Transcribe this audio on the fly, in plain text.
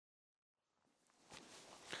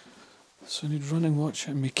So I need running watch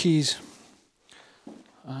and my keys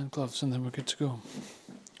and gloves, and then we're good to go.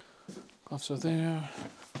 Gloves are there.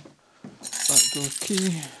 Back door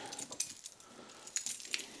key.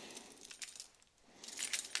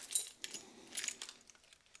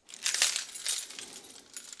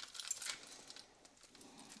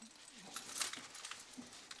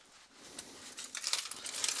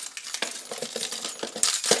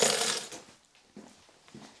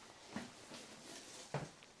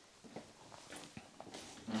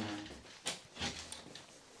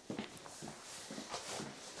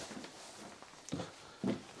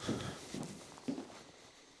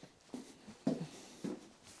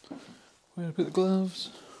 Where did I put the gloves?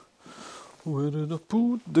 Where did I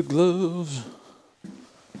put the gloves?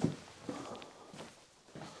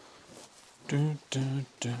 Dun, dun,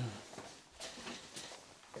 dun.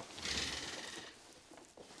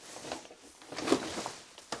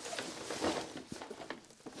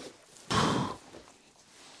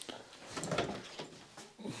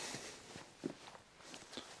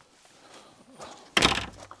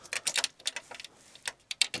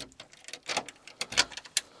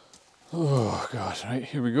 Oh God, right,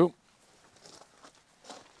 here we go.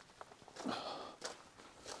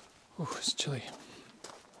 Oh, it's chilly.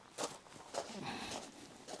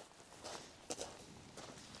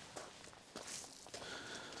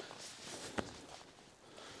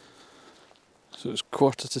 So it's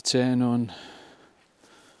 9:45 on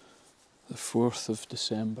the 4th of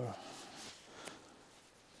December.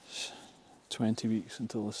 It's 20 weeks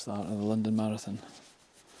until the start of the London Marathon.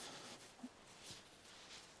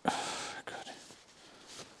 God.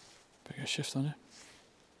 Bigger shift on it.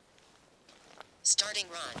 Starting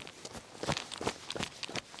run.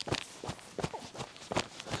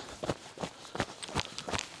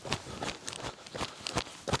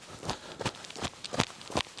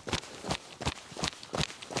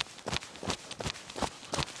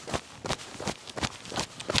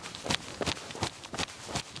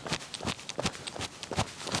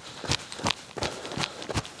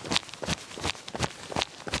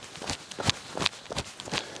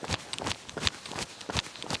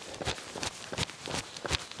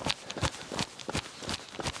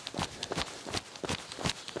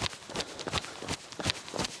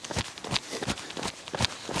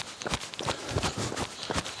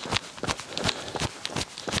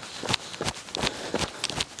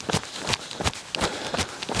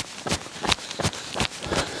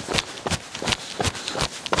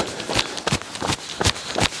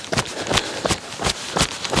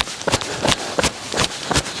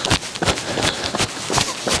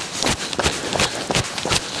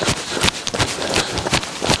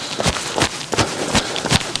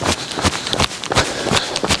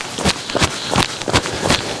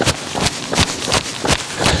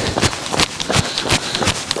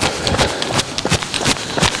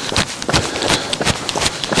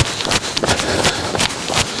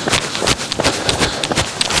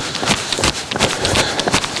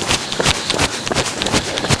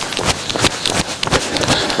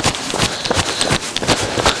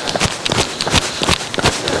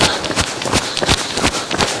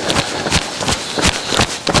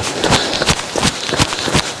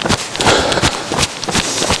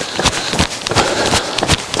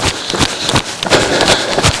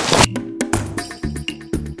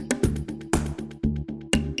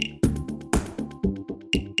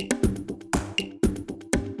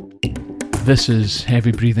 This is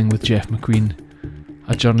Heavy Breathing with Jeff McQueen,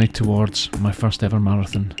 a journey towards my first ever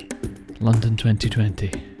marathon, London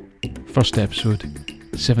 2020. First episode,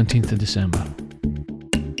 17th of December.